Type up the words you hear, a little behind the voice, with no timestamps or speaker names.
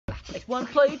one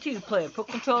player, two player, put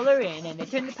controller in, and they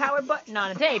turn the power button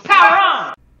on and say, power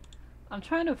on! I'm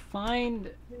trying to find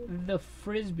the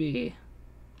frisbee.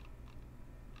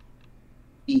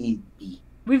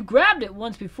 We've grabbed it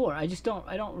once before. I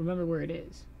don't remember where it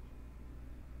is.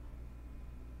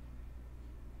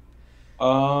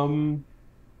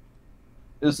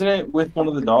 Isn't it with one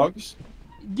of the dogs?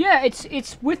 Yeah,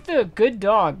 it's with the good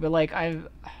dog, but like I've.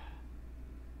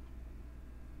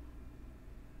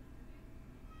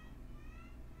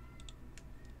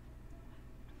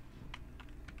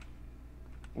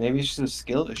 Maybe it's just a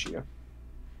skill issue.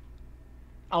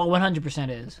 Oh, 100%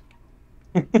 is.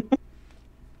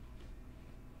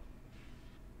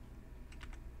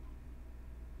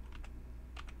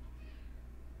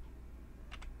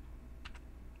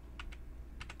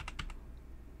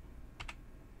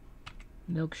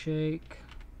 Milkshake.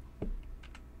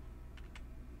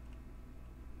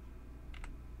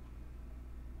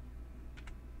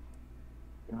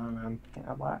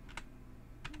 Yeah, what?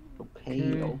 Okay.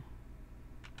 Pale.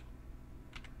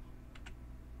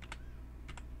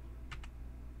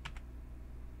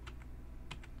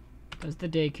 Does the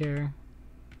daycare.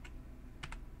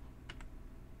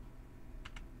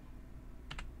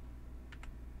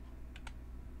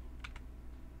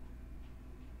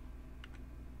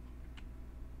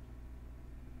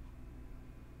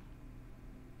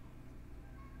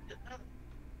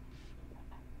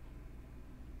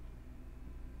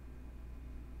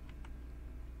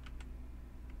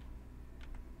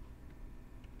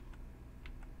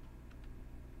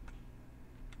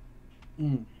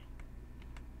 Mm.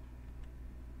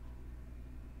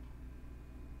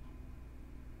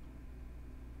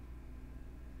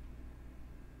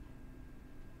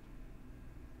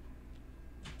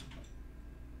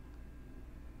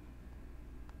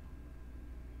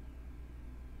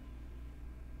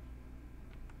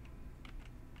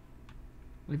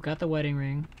 We've got the wedding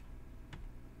ring.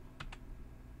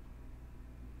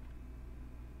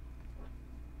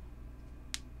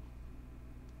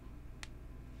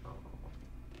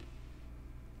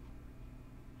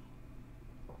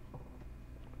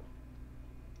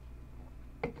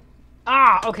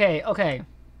 Ah, okay, okay.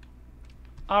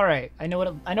 All right, I know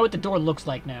what the door looks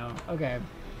like now. Okay.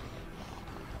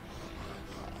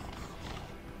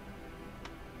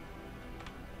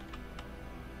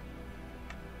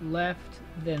 Left,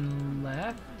 then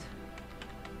left.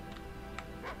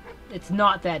 It's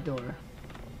not that door.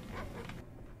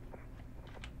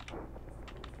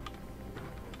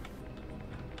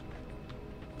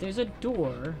 There's a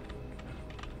door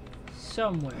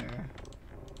somewhere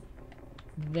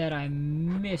that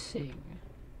I'm missing.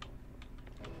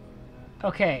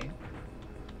 Okay.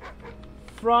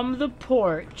 From the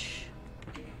porch.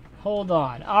 Hold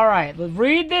on. Alright,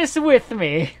 read this with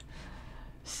me.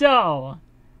 So,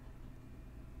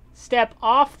 step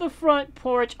off the front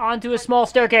porch onto a small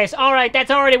staircase. Alright,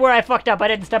 that's already where I fucked up. I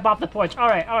didn't step off the porch.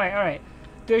 Alright, alright, alright.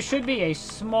 There should be a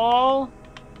small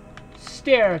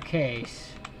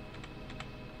staircase.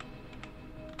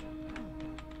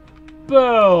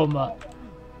 Boom.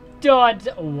 Done.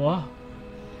 What?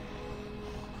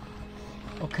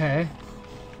 Okay.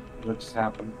 What just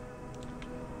happened?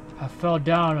 I fell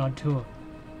down onto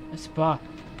a spot.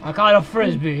 I got a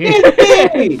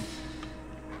frisbee.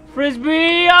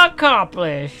 Frisbee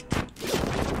accomplished.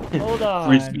 Hold on.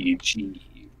 Frisbee achieved.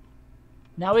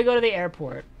 Now we go to the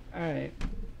airport. Alright.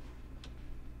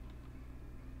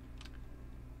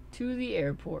 To the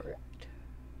airport.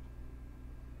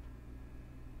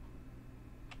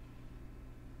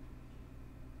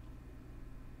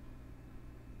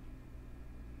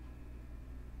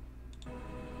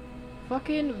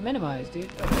 Fucking minimize, dude.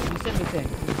 Okay, you sent me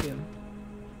things. Let me see 'em.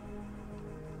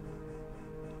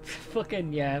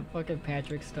 Fucking, yeah, fucking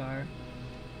Patrick Star.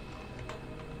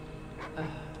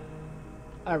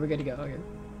 Alright, we're good to go.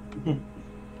 Okay.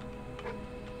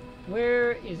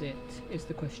 Where is it? Is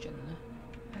the question.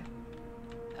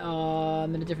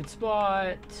 I'm in a different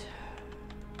spot.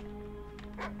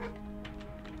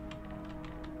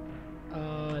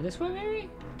 This way maybe?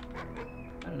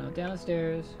 I don't know, down the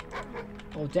stairs.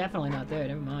 Oh, definitely not there,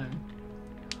 never mind.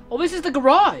 Oh, this is the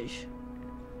garage!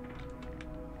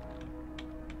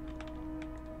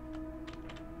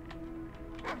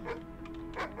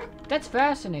 That's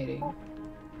fascinating.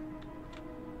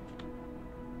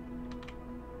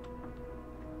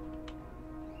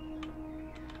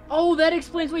 Oh, that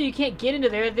explains why you can't get into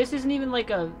there. This isn't even like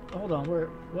a... Hold on, where...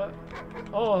 What?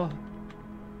 Oh.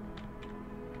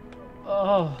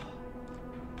 Oh.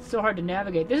 It's so hard to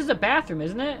navigate. This is a bathroom,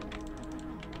 isn't it?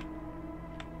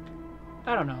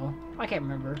 I don't know. I can't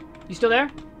remember. You still there?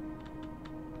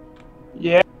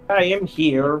 Yeah, I am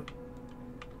here.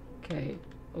 Okay,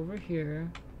 over here.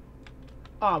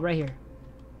 Oh, right here.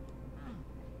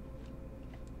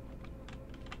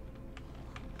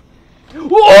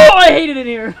 Whoa! I hate it in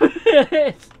here.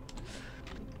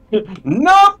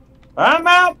 Nope! I'm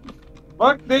out!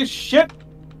 Fuck this shit!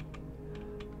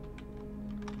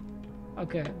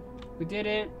 Okay, we did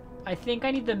it. I think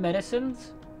I need the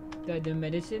medicines. The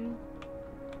medicine.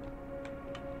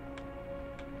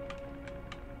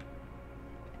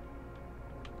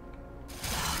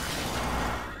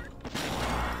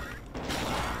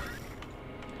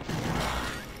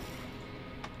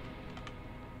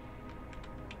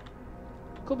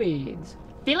 Cool beans.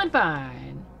 Feeling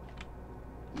fine.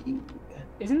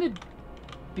 Isn't the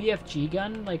BFG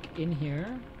gun like in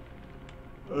here?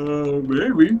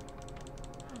 Maybe.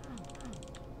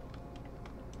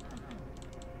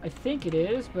 I think it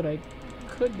is, but I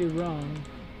could be wrong.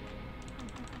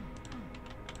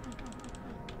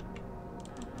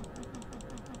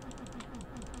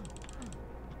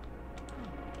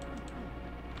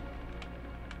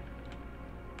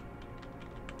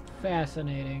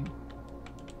 Fascinating.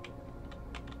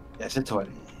 Yes, it's what.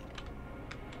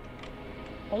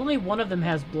 Only one of them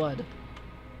has blood.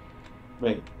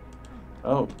 Wait.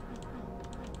 Oh.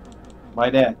 My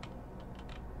dad.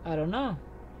 I don't know.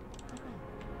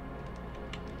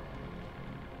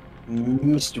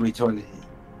 Mystery toilet.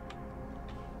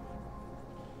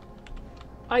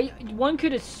 One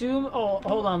could assume. Oh,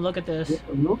 hold on. Look at this.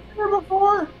 You here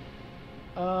before?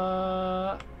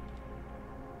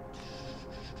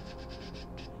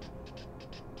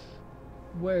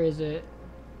 Where is it?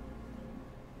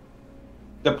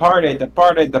 Departed,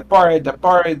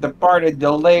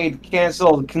 delayed,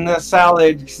 canceled,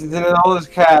 salad,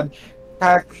 cab,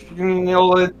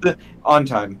 on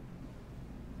time.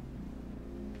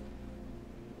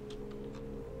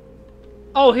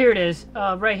 Oh, here it is.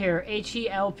 Right here.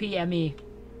 HELPME.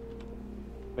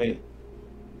 Wait.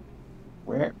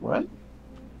 Where? What?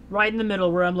 Right in the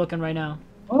middle where I'm looking right now.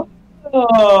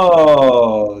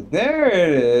 Oh, there it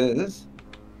is.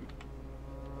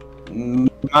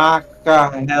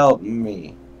 Maka, help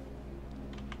me.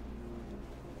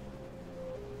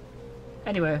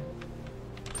 Anyway,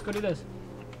 let's go do this.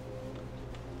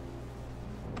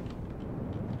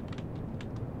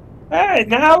 Hey,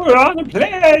 now we're on a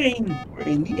plane. We're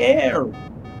in the air.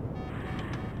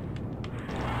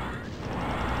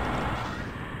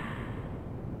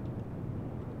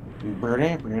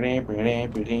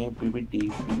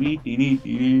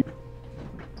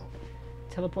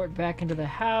 Teleport back into the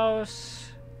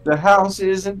house. The house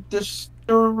isn't destroyed.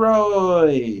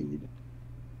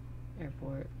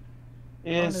 Airport.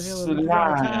 It's Time.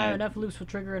 alive. Enough loops will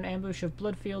trigger an ambush of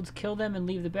Bloodfields. Kill them and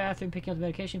leave the bathroom picking up the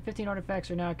medication. 15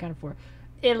 artifacts are now accounted for.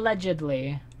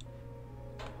 Allegedly.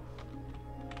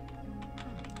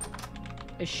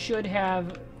 It should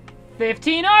have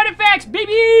 15 artifacts,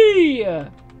 baby!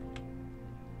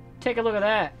 Take a look at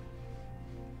that.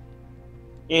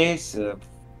 It's a...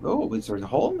 Oh, it's a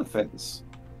hole in the fence.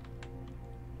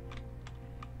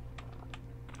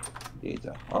 There's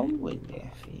a hole in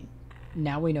there.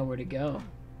 Now we know where to go.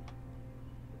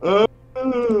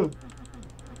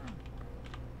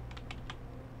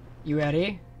 You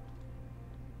ready?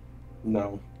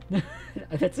 No.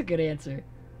 That's a good answer.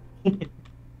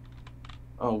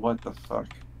 Oh, what the fuck?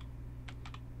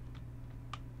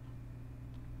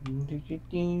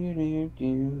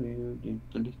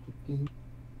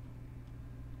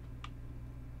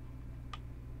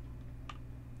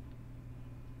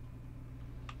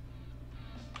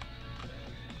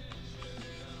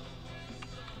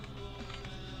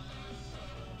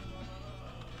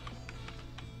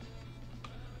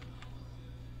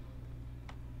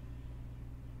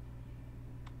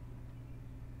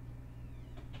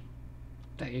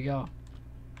 There you go.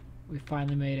 We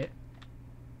finally made it.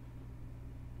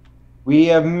 We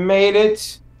have made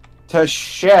it to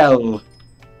Shell.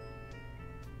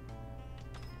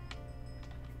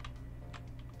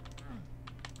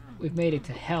 We've made it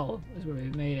to hell, is where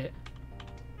we've made it.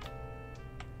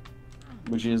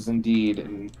 Which is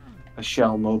indeed a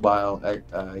Shell mobile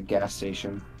gas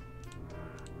station.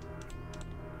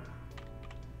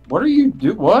 What are you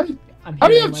do? What? I'm How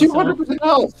do you healing have 200%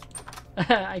 health?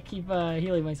 I keep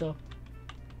healing myself.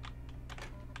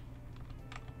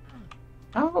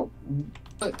 How?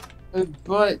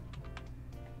 But.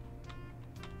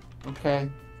 Okay.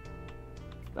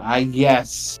 I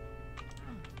guess.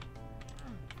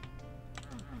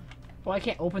 Oh, I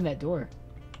can't open that door.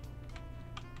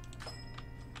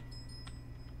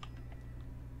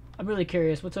 I'm really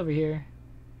curious. What's over here?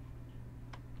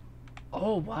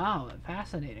 Oh, wow.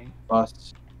 Fascinating.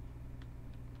 Bus.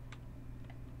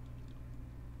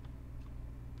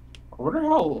 I wonder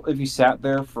how if you sat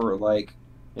there for like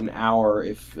an hour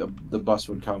if the bus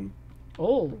would come.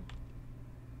 Oh.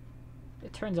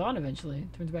 It turns on eventually.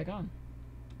 It turns back on.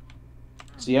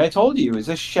 See, I told you, it's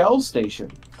a Shell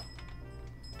station.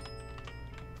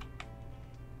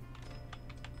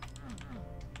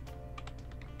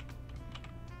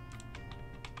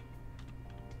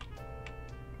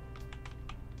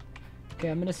 Okay,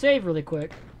 I'm gonna save really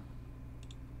quick.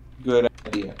 Good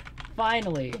idea.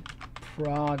 Finally.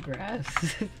 Progress.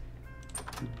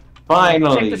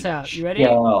 Finally. Check this out. You ready?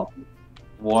 Shell.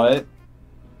 What?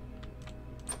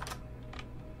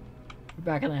 We're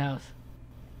back in the house.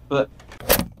 But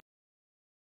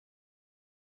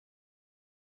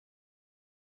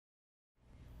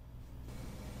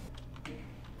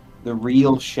the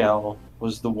real Shell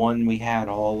was the one we had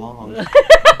all along.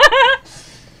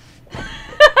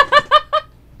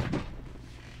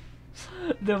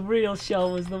 The real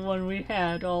Shell was the one we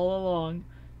had all along.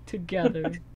 Together.